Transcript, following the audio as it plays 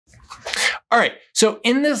All right, so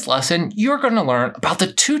in this lesson, you're going to learn about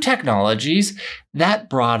the two technologies that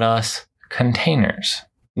brought us containers.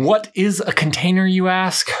 What is a container, you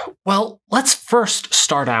ask? Well, let's first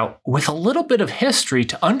start out with a little bit of history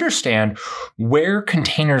to understand where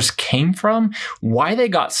containers came from, why they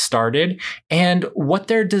got started, and what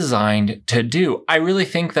they're designed to do. I really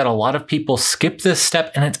think that a lot of people skip this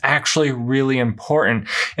step, and it's actually really important.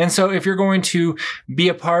 And so if you're going to be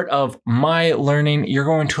a part of my learning, you're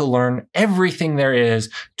going to learn everything there is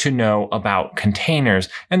to know about containers.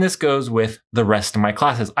 And this goes with the rest of my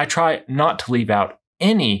classes. I try not to leave out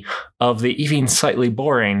any of the even slightly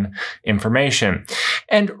boring information.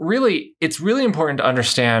 And really, it's really important to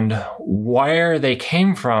understand where they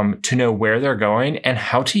came from to know where they're going and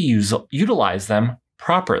how to utilize them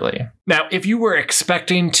properly. Now, if you were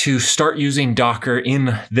expecting to start using Docker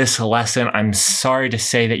in this lesson, I'm sorry to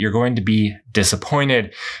say that you're going to be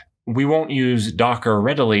disappointed. We won't use Docker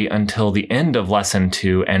readily until the end of lesson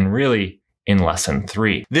 2 and really in lesson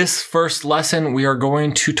 3. This first lesson, we are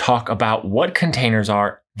going to talk about what containers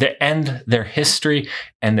are, their history,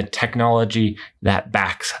 and the technology that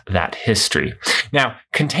backs that history. Now,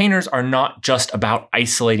 containers are not just about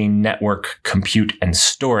isolating network, compute, and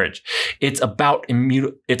storage. It's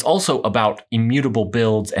also about immutable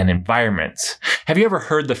builds and environments. Have you ever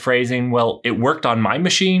heard the phrasing, well, it worked on my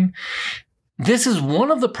machine? This is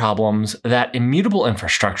one of the problems that immutable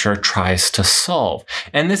infrastructure tries to solve.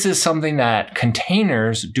 And this is something that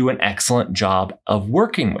containers do an excellent job of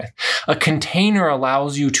working with. A container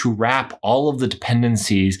allows you to wrap all of the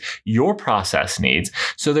dependencies your process needs,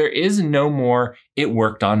 so there is no more "it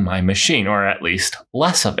worked on my machine," or at least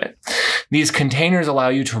less of it. These containers allow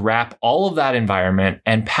you to wrap all of that environment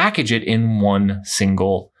and package it in one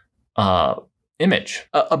single image.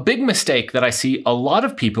 A big mistake that I see a lot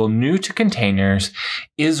of people new to containers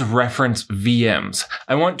is reference VMs.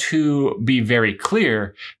 I want to be very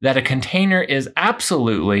clear that a container is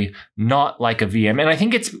absolutely not like a VM. And I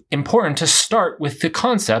think it's important to start with the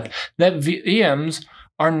concept that VMs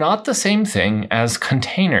are not the same thing as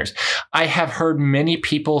containers. I have heard many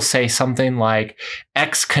people say something like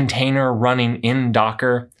X container running in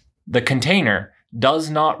Docker. The container does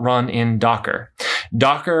not run in Docker.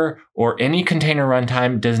 Docker or any container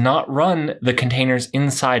runtime does not run the containers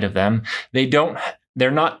inside of them.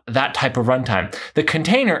 They're not that type of runtime. The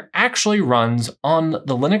container actually runs on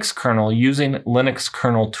the Linux kernel using Linux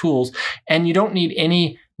kernel tools, and you don't need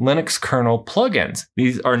any Linux kernel plugins.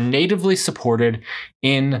 These are natively supported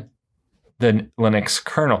in the Linux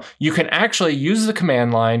kernel. You can actually use the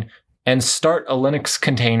command line and start a Linux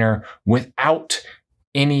container without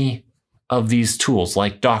any of these tools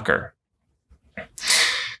like Docker.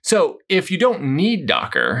 So if you don't need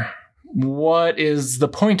Docker, what is the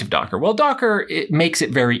point of Docker? Well, Docker, it makes it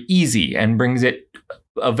very easy and brings it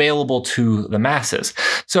available to the masses.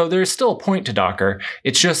 So there's still a point to Docker.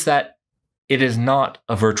 It's just that it is not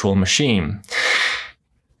a virtual machine.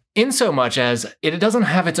 In so much as it doesn't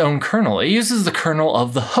have its own kernel. It uses the kernel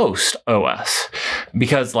of the host OS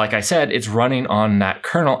because, like I said, it's running on that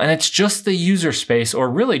kernel, and it's just the user space, or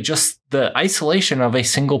really just the isolation of a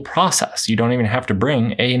single process. You don't even have to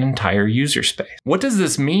bring an entire user space. What does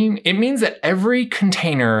this mean? It means that every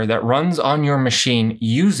container that runs on your machine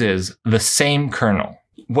uses the same kernel.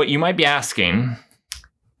 What you might be asking,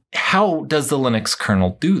 how does the Linux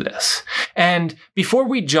kernel do this? And before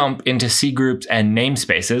we jump into cgroups and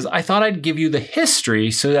namespaces, I thought I'd give you the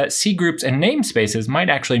history so that cgroups and namespaces might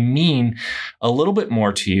actually mean a little bit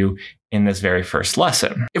more to you in this very first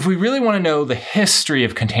lesson. If we really want to know the history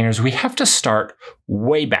of containers, we have to start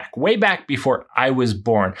way back before I was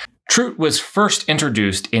born. Troot was first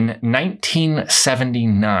introduced in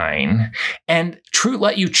 1979, and Troot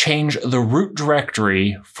let you change the root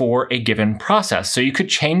directory for a given process. So you could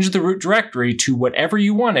change the root directory to whatever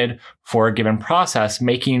you wanted for a given process,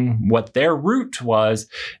 making what their root was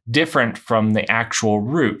different from the actual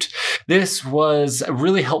root. This was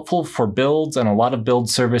really helpful for builds, and a lot of build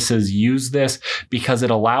services use this because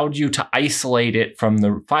it allowed you to isolate it from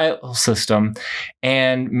the file system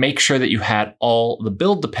and make sure that you had all the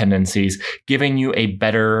build dependencies, giving you a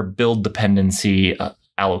better build dependency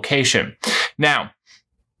allocation. Now,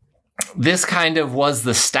 this kind of was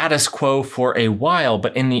the status quo for a while,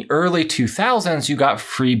 but in the early 2000s, you got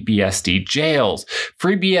FreeBSD jails.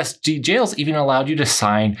 FreeBSD jails even allowed you to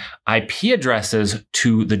assign IP addresses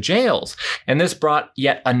to the jails. And this brought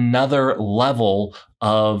yet another level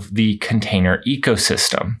of the container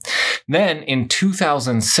ecosystem. Then in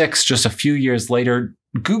 2006, just a few years later,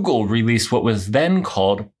 Google released what was then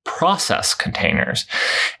called process containers.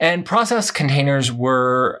 And process containers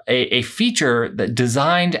were a feature that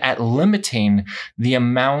designed at limiting the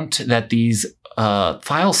amount that these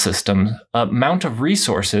file systems, amount of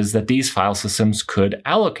resources that these file systems could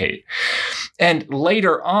allocate. And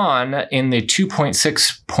later on in the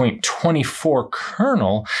 2.6.24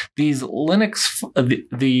 kernel, these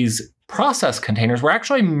process containers were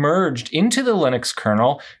actually merged into the Linux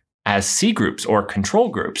kernel as cgroups or control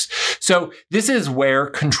groups. So this is where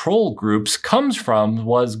control groups comes from,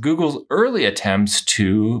 was Google's early attempts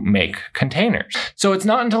to make containers. So it's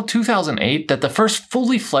not until 2008 that the first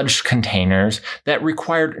fully fledged containers that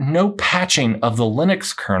required no patching of the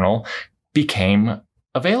Linux kernel became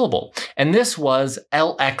available. And this was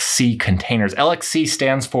Lxc Containers. Lxc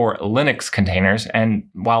stands for Linux Containers. And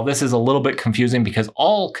while this is a little bit confusing because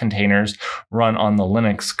all containers run on the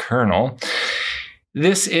Linux kernel,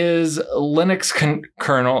 this is Linux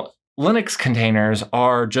kernel. Linux containers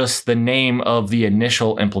are just the name of the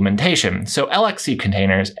initial implementation. So Lxc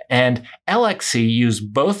Containers and Lxc use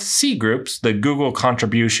both cgroups, the Google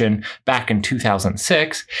contribution back in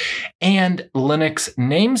 2006, and Linux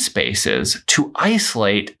namespaces to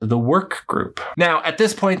isolate the work group. Now, at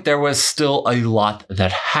this point, there was still a lot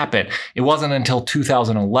that happened. It wasn't until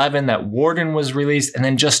 2011 that Warden was released, and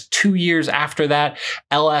then just 2 years after that,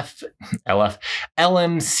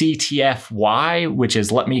 LMCTFY, which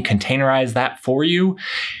is Let Me Containerize That For You,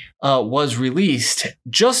 was released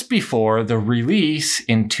just before the release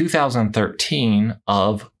in 2013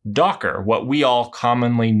 of Docker, what we all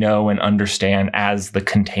commonly know and understand as the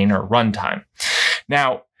container runtime.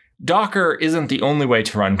 Now, Docker isn't the only way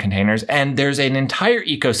to run containers, and there's an entire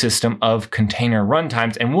ecosystem of container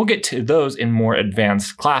runtimes, and we'll get to those in more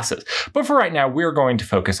advanced classes. But for right now, we're going to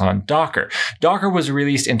focus on Docker. Docker was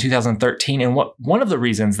released in 2013, and one of the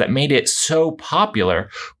reasons that made it so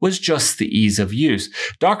popular was just the ease of use.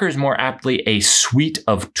 Docker is more aptly a suite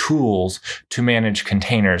of tools to manage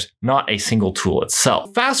containers, not a single tool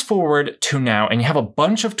itself. Fast forward to now, and you have a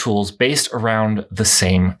bunch of tools based around the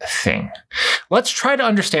same thing. Let's try to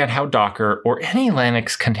understand how Docker or any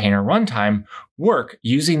Linux container runtime work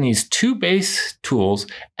using these two base tools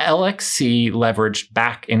Lxc leveraged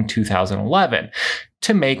back in 2011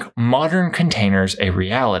 to make modern containers a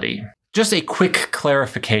reality. Just a quick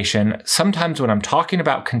clarification. Sometimes when I'm talking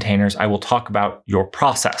about containers, I will talk about your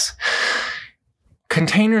process.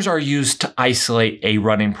 Containers are used to isolate a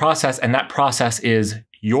running process, and that process is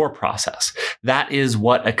your process. That is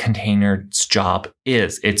what a container's job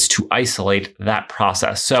is. It's to isolate that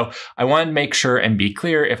process. So I want to make sure and be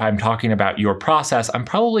clear, if I'm talking about your process, I'm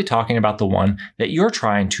probably talking about the one that you're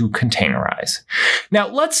trying to containerize. Now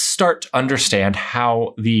let's start to understand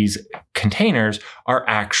how these containers are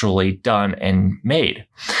actually done and made.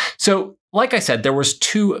 So like I said, there was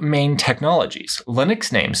two main technologies,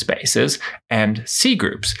 Linux namespaces and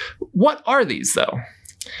cgroups. What are these though?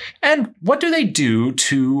 And what do they do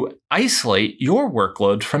to isolate your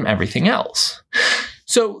workload from everything else?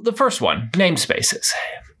 So the first one, namespaces,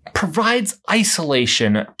 provides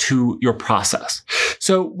isolation to your process.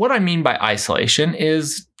 So what I mean by isolation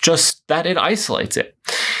is just that it isolates it.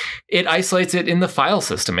 It isolates it in the file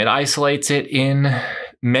system. It isolates it in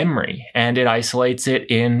memory, and it isolates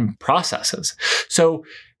it in processes. So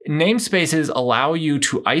namespaces allow you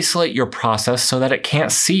to isolate your process so that it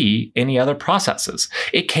can't see any other processes.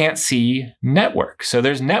 It can't see network. So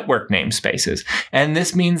there's network namespaces. And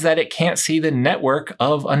this means that it can't see the network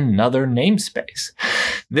of another namespace.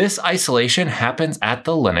 This isolation happens at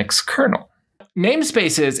the Linux kernel.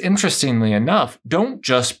 Namespaces, interestingly enough, don't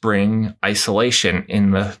just bring isolation in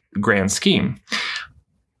the grand scheme.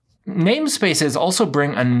 Namespaces also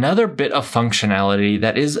bring another bit of functionality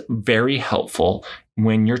that is very helpful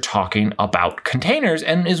when you're talking about containers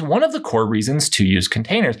and is one of the core reasons to use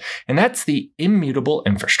containers, and that's the immutable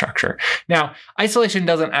infrastructure. Now, isolation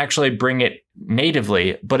doesn't actually bring it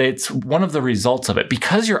natively, but it's one of the results of it.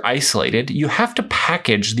 Because you're isolated, you have to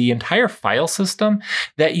package the entire file system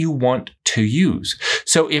that you want to use.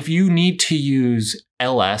 So if you need to use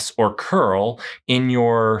ls or curl in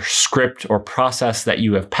your script or process that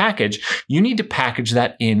you have packaged, you need to package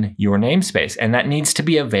that in your namespace, and that needs to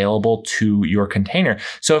be available to your container.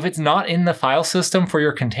 So if it's not in the file system for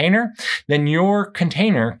your container, then your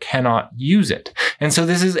container cannot use it. And so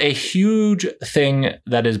this is a huge thing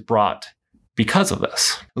that is brought because of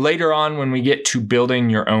this. Later on, when we get to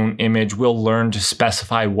building your own image, we'll learn to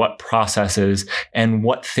specify what processes and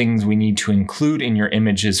what things we need to include in your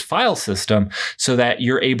image's file system so that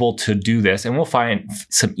you're able to do this. And we'll find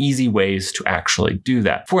some easy ways to actually do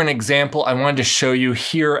that. For an example, I wanted to show you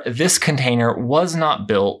here, this container was not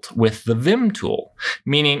built with the Vim tool,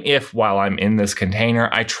 meaning if while I'm in this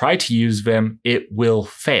container, I try to use Vim, it will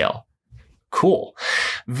fail. Cool.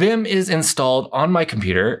 Vim is installed on my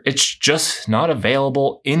computer. It's just not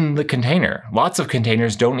available in the container. Lots of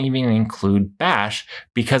containers don't even include bash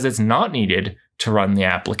because it's not needed to run the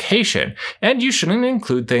application. And you shouldn't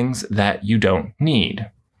include things that you don't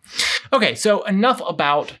need. Okay, so enough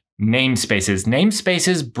about namespaces.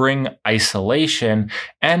 Namespaces bring isolation,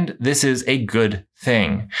 and this is a good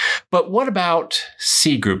thing. But what about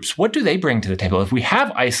cgroups? What do they bring to the table? If we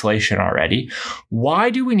have isolation already,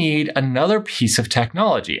 why do we need another piece of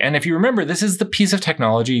technology? And if you remember, this is the piece of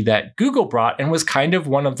technology that Google brought and was kind of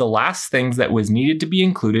one of the last things that was needed to be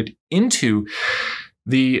included into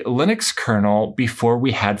the Linux kernel before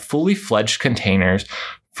we had fully fledged containers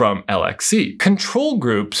from Lxc. Control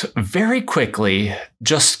groups very quickly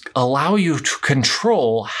just allow you to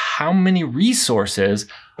control how many resources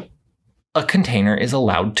a container is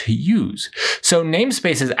allowed to use. So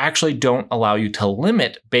namespaces actually don't allow you to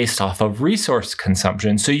limit based off of resource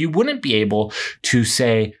consumption. So you wouldn't be able to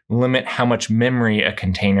say, limit how much memory a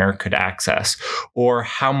container could access or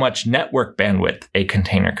how much network bandwidth a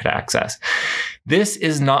container could access. This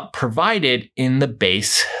is not provided in the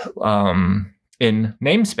base in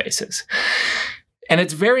namespaces. And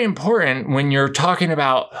it's very important when you're talking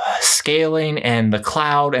about scaling and the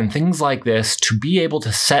cloud and things like this to be able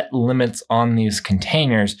to set limits on these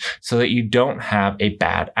containers so that you don't have a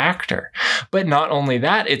bad actor. But not only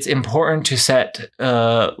that, it's important to set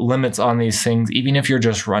limits on these things, even if you're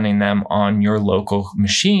just running them on your local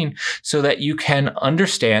machine, so that you can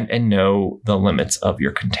understand and know the limits of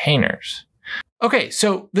your containers. Okay,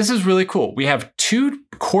 so this is really cool. We have two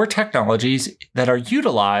core technologies that are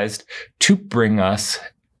utilized to bring us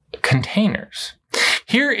containers.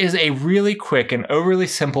 Here is a really quick and overly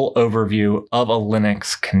simple overview of a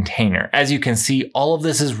Linux container. As you can see, all of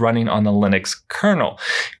this is running on the Linux kernel.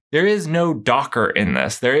 There is no Docker in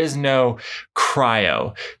this. There is no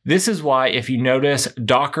cryo. This is why if you notice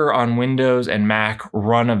Docker on Windows and Mac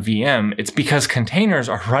run a VM, it's because containers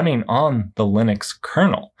are running on the Linux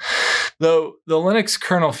kernel. Though the Linux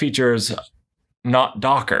kernel features not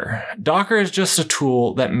Docker. Docker is just a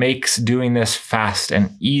tool that makes doing this fast and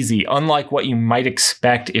easy, unlike what you might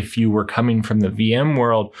expect if you were coming from the VM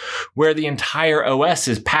world, where the entire OS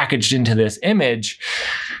is packaged into this image.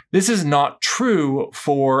 This is not true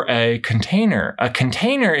for a container. A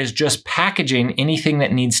container is just packaging anything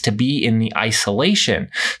that needs to be in the isolation.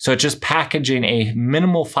 So it's just packaging a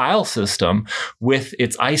minimal file system with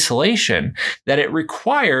its isolation that it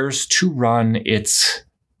requires to run its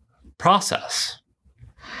process.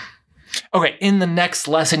 Okay, in the next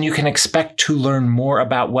lesson, you can expect to learn more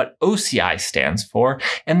about what OCI stands for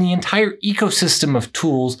and the entire ecosystem of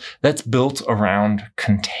tools that's built around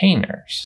containers.